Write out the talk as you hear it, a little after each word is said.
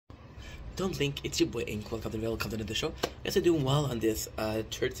Don't blink, it's your boy Ink. Welcome to the show. Guys are doing well on this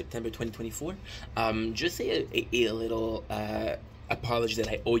 3rd September 2024. Just a little apology that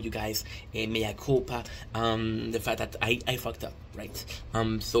I owe you guys, a mea culpa, the fact that I fucked up, right?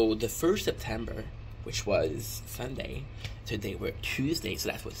 So the 1st September, which was Sunday, today we're Tuesday, so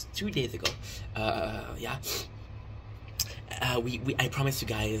that was 2 days ago. Yeah. I promised you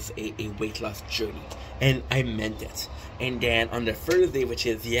guys a weight loss journey, and I meant it. And then on the first day, which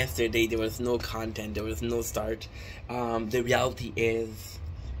is yesterday, there was no content, there was no start. The reality is,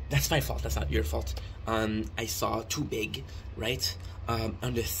 that's my fault, that's not your fault. I saw too big, right?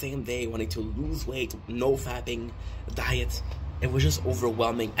 On the same day, wanting to lose weight, no fapping, diet, it was just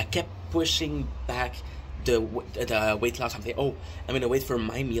overwhelming. I kept pushing back the weight loss. I'm saying, oh, I'm gonna wait for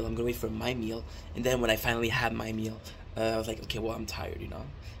my meal, and then when I finally had my meal, I was like, okay, well, I'm tired, you know.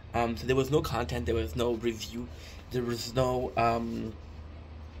 So there was no content, there was no review, there was no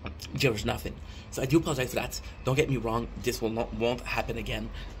there was nothing. So I do apologize for that. Don't get me wrong, this won't happen again.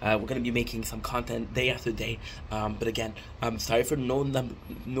 We're gonna be making some content day after day. But again, I'm sorry for no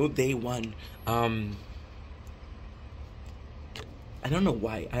day one. I don't know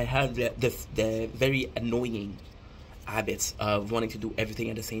why I had the very annoying habits of wanting to do everything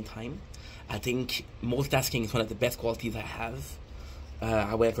at the same time. I think multitasking is one of the best qualities I have.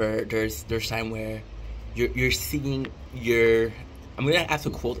 However, there's time where you're seeing your. I'm gonna have to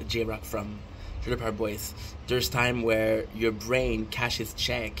quote J-Rock from Trailer Park Boys. There's time where your brain cashes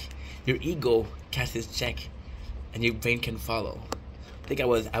check, your ego cashes check, and your brain can follow. I think I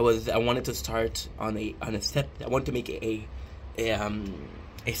wanted to start on a step. I wanted to make a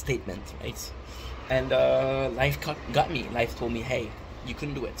statement, right? And life got me. Life told me, hey, you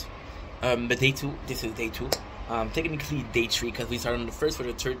couldn't do it. But day 2, this is day 2. Technically day 3 because we started on the 1st for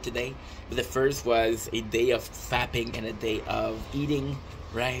the 3rd today. But the 1st was a day of fapping and a day of eating,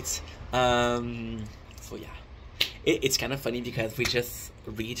 right? So yeah, it's kind of funny because we just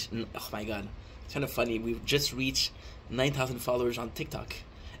reached. Oh my god, it's kind of funny. We just reached 9,000 followers on TikTok,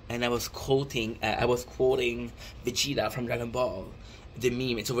 and I was quoting Vegeta from Dragon Ball. The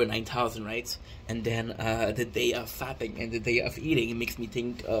meme, it's over 9,000, right? And then the day of fapping and the day of eating, it makes me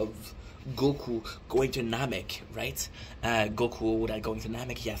think of Goku going to Namek, right? Goku would going to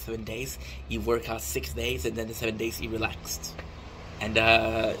Namek, he has 7 days. He worked out 6 days, and then the 7 days he relaxed. And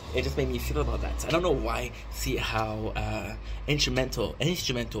it just made me feel about that. I don't know why. See how instrumental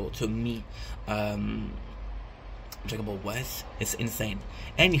to me Dragon Ball was. It's insane.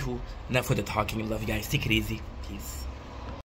 Anywho, enough for the talking. Love you guys. Take it easy. Peace.